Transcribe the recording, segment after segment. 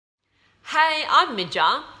Hey, I'm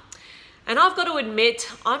MIDJA, and I've got to admit,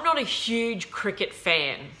 I'm not a huge cricket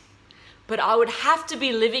fan, but I would have to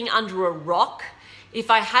be living under a rock if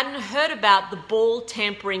I hadn't heard about the ball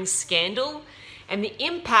tampering scandal and the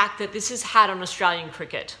impact that this has had on Australian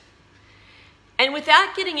cricket. And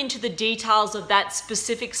without getting into the details of that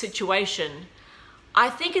specific situation, I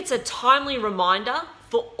think it's a timely reminder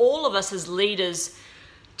for all of us as leaders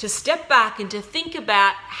to step back and to think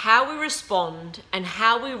about how we respond and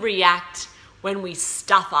how we react when we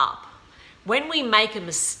stuff up, when we make a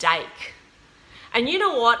mistake. And you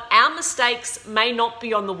know what? Our mistakes may not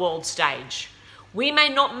be on the world stage. We may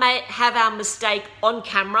not have our mistake on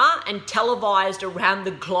camera and televised around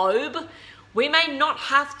the globe. We may not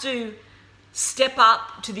have to step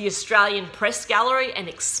up to the Australian press gallery and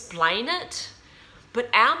explain it, but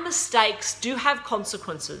our mistakes do have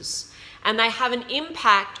consequences. And they have an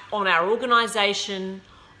impact on our organisation,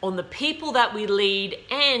 on the people that we lead,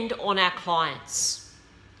 and on our clients.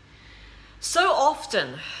 So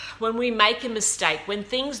often, when we make a mistake, when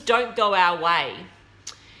things don't go our way,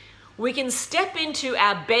 we can step into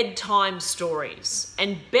our bedtime stories.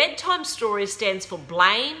 And bedtime stories stands for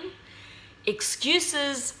blame,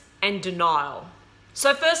 excuses, and denial.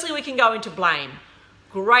 So firstly, we can go into blame.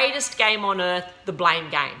 Greatest game on earth, the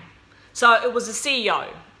blame game. So it was the CEO.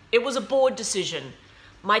 It was a board decision.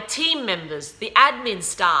 My team members, the admin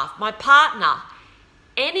staff, my partner,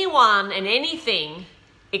 anyone and anything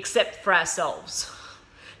except for ourselves.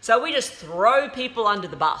 So we just throw people under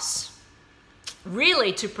the bus,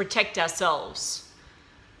 really to protect ourselves.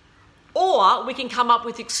 Or we can come up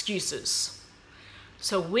with excuses.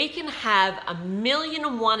 So we can have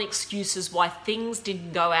 1,000,001 excuses why things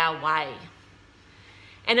didn't go our way.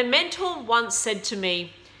 And a mentor once said to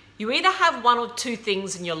me, you either have one or two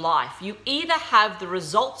things in your life. You either have the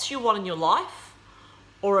results you want in your life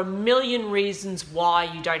or 1,000,000 reasons why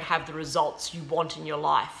you don't have the results you want in your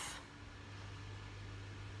life.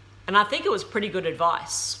 And I think it was pretty good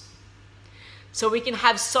advice. So we can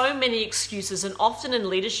have so many excuses, and often in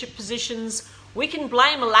leadership positions, we can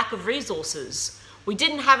blame a lack of resources. We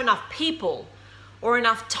didn't have enough people or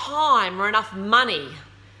enough time or enough money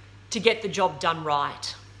to get the job done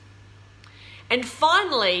right. And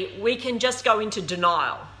finally, we can just go into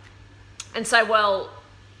denial and say, well,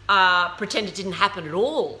 pretend it didn't happen at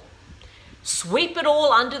all. Sweep it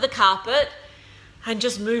all under the carpet and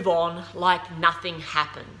just move on like nothing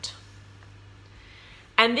happened.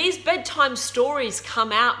 And these bedtime stories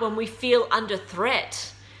come out when we feel under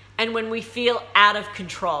threat and when we feel out of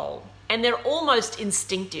control, and they're almost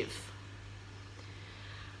instinctive.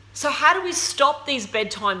 So how do we stop these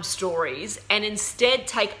bedtime stories and instead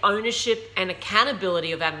take ownership and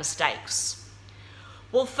accountability of our mistakes?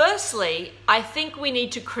 Well, firstly, I think we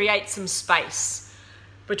need to create some space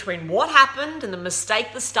between what happened and the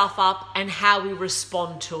mistake, the stuff up, and how we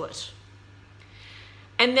respond to it.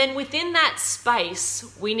 And then within that space,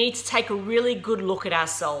 we need to take a really good look at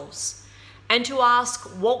ourselves and to ask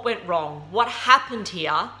what went wrong, what happened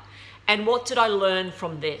here, and what did I learn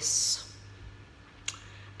from this?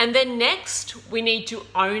 And then next, we need to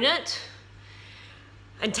own it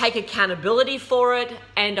and take accountability for it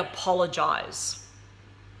and apologise,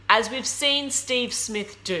 as we've seen Steve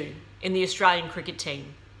Smith do in the Australian cricket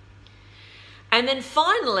team. And then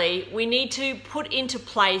finally, we need to put into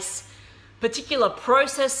place particular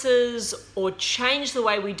processes or change the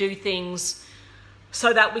way we do things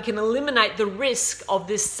so that we can eliminate the risk of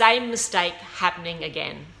this same mistake happening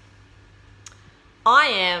again.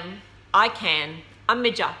 I'm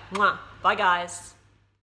MIDJA. Bye, guys.